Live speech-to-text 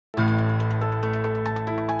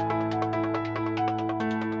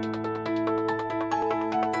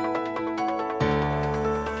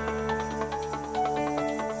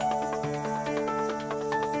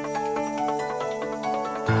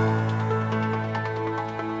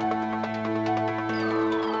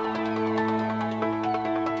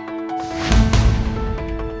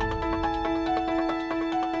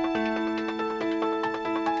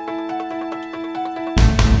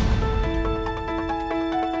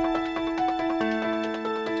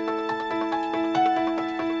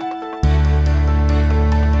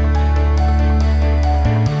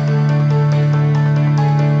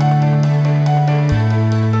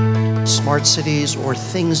smart cities or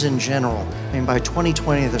things in general. I mean, by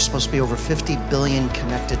 2020, there's supposed to be over 50 billion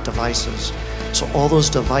connected devices. So all those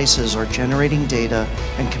devices are generating data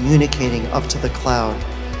and communicating up to the cloud.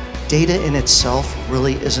 Data in itself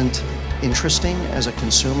really isn't interesting as a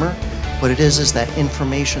consumer. What it is that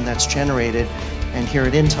information that's generated, and here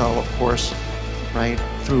at Intel, of course, right,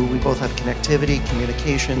 we both have connectivity,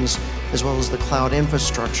 communications, as well as the cloud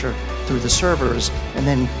infrastructure through the servers, and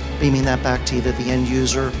then beaming that back to either the end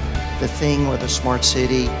user, the thing, or the smart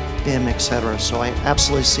city, BIM, etc. So I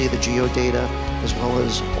absolutely see the geo data as well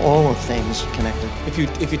as all of things connected.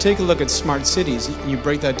 If you take a look at smart cities, you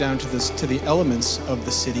break that down to the elements of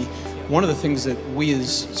the city. One of the things that we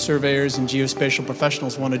as surveyors and geospatial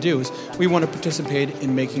professionals want to do is we want to participate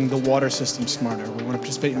in making the water system smarter. We want to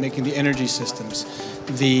participate in making the energy systems,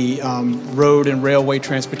 the road and railway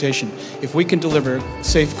transportation. If we can deliver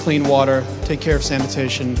safe, clean water, take care of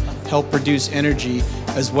sanitation, help reduce energy,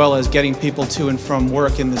 as well as getting people to and from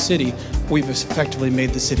work in the city, we've effectively made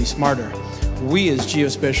the city smarter. We as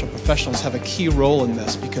geospatial professionals have a key role in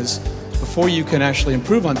this, because before you can actually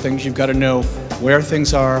improve on things, you've got to know where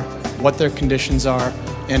things are, what their conditions are,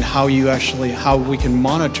 and how we can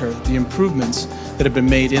monitor the improvements that have been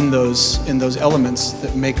made in those elements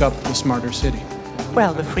that make up the smarter city.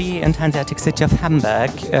 Well, the Free and Hanseatic City of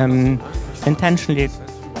Hamburg intentionally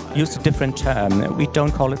used a different term. We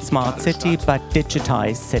don't call it smart city, but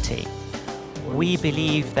digitized city. We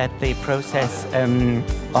believe that the process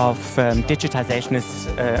of digitization is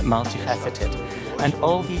multifaceted, and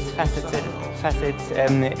all these facets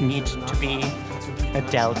need to be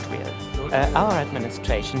dealt with. Our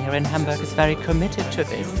administration here in Hamburg is very committed to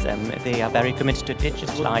this. They are very committed to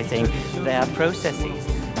digitalizing their processes,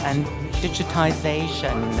 and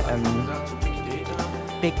digitization,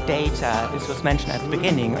 big data, this was mentioned at the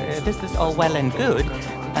beginning. This is all well and good,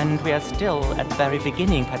 and we are still at the very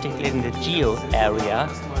beginning, particularly in the geo area.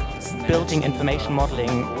 Building information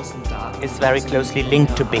modeling is very closely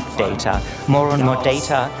linked to big data. More and more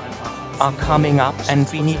data are coming up, and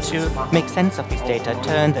we need to make sense of these data,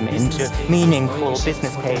 turn them into meaningful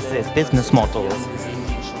business cases, business models.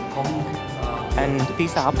 And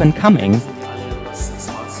these are up and coming.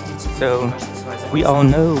 So we all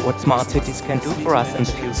know what smart cities can do for us in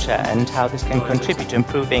the future and how this can contribute to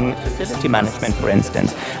improving facility management, for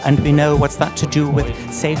instance. And we know what's that to do with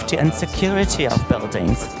safety and security of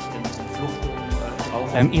buildings.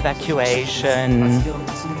 Evacuation,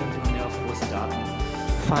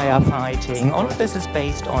 firefighting, all of this is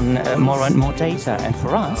based on more and more data. And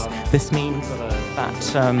for us, this means that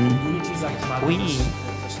we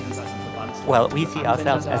see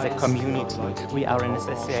ourselves as a community. We are an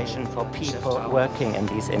association for people working in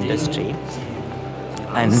this industry.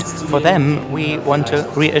 And for them, we want to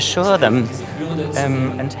reassure them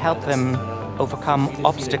and help them overcome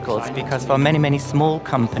obstacles, because for many, many small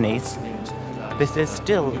companies, this is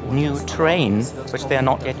still new terrain, which they are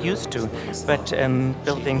not yet used to. But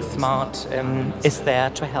buildingSMART is there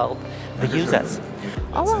to help the users.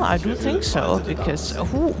 Oh, well, I do think so, because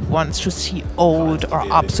who wants to see old or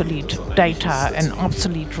obsolete data and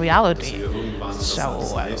obsolete reality? So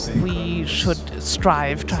we should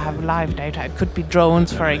strive to have live data. It could be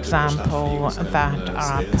drones, for example, that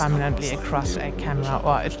are permanently across a camera,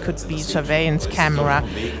 or it could be surveillance camera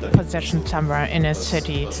positioned somewhere in a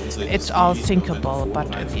city. It's all thinkable,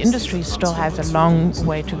 but the industry still has a long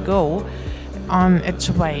way to go on its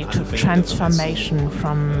way to transformation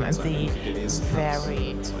from the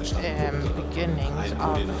very beginnings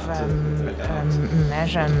of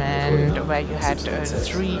measurement, where you had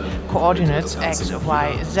 3 coordinates, X,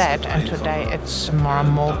 Y, Z, and today it's more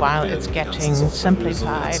mobile, it's getting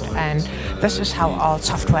simplified, and this is how all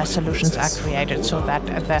software solutions are created, so that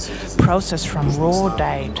the process from raw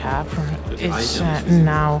data is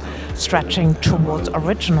now stretching towards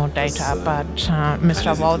original data. But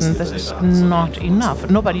Mr. Walden, this is not enough.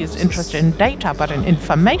 Nobody is interested in data, but in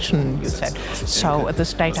information, you said. So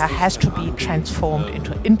this data has to be transformed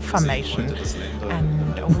into information.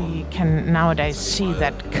 And we can nowadays see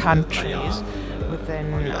that countries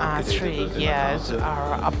within 3 years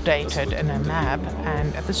are updated in a map,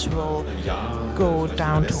 and this will go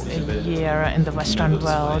down to a year in the Western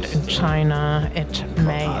world. In China, it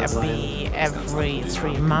may be every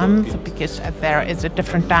 3 months, because there is a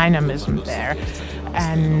different dynamism there.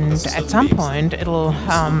 And at some point, it'll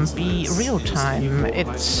be real time.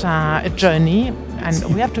 It's a journey,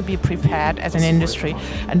 and we have to be prepared as an industry,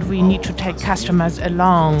 and we need to take customers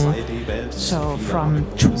along. So from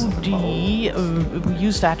 2D, we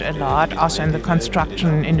use that a lot, also in the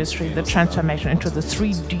construction industry, the transformation into the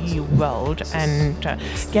 3D world, and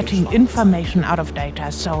getting information out of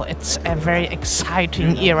data. So it's a very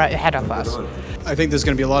exciting era ahead of us. I think there's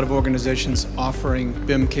going to be a lot of organizations offering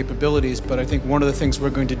BIM capabilities, but I think one of the things we're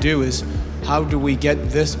going to do is how do we get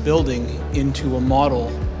this building into a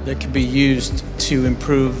model that can be used to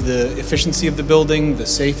improve the efficiency of the building, the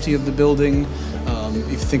safety of the building, if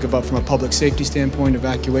you think about from a public safety standpoint,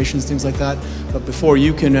 evacuations, things like that. But before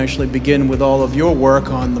you can actually begin with all of your work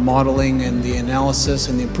on the modeling and the analysis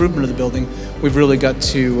and the improvement of the building, we've really got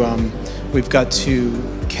to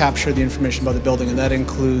capture the information about the building, and that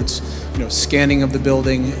includes, scanning of the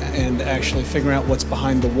building and actually figuring out what's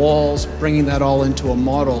behind the walls, bringing that all into a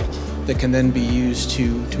model that can then be used to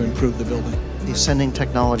improve the building. The Ascending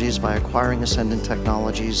Technologies, by acquiring Ascending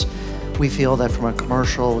Technologies, we feel that from a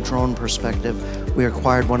commercial drone perspective, we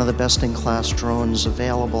acquired one of the best-in-class drones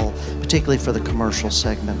available, particularly for the commercial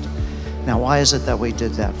segment. Now, why is it that we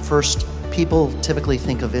did that? First, people typically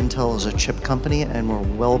think of Intel as a chip company, and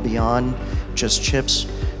we're well beyond just chips.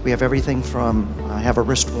 We have everything from, I have a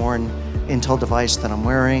wrist-worn Intel device that I'm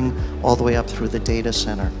wearing, all the way up through the data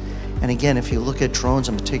center. And again, if you look at drones,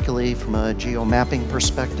 and particularly from a geo-mapping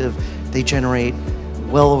perspective, they generate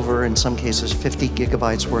well over, in some cases, 50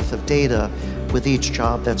 gigabytes worth of data with each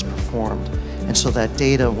job that's performed. And so that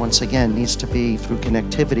data, once again, needs to be, through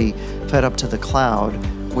connectivity, fed up to the cloud,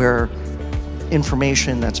 where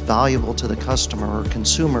information that's valuable to the customer or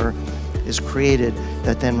consumer is created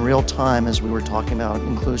that then real time, as we were talking about,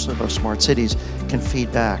 inclusive of smart cities, can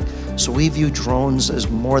feed back. So we view drones as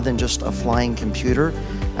more than just a flying computer.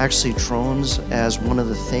 Actually, drones as one of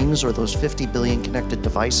the things, or those 50 billion connected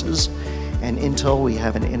devices. And Intel, we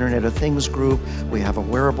have an Internet of Things group, we have a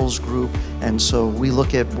wearables group, and so we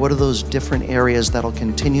look at what are those different areas that'll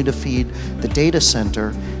continue to feed the data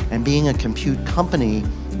center, and being a compute company,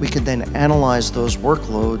 we could then analyze those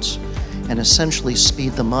workloads and essentially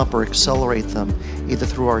speed them up or accelerate them, either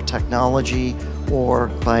through our technology or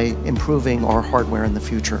by improving our hardware in the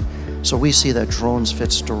future. So we see that drones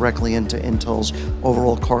fits directly into Intel's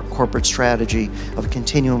overall corporate strategy of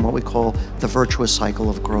continuing what we call the virtuous cycle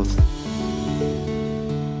of growth.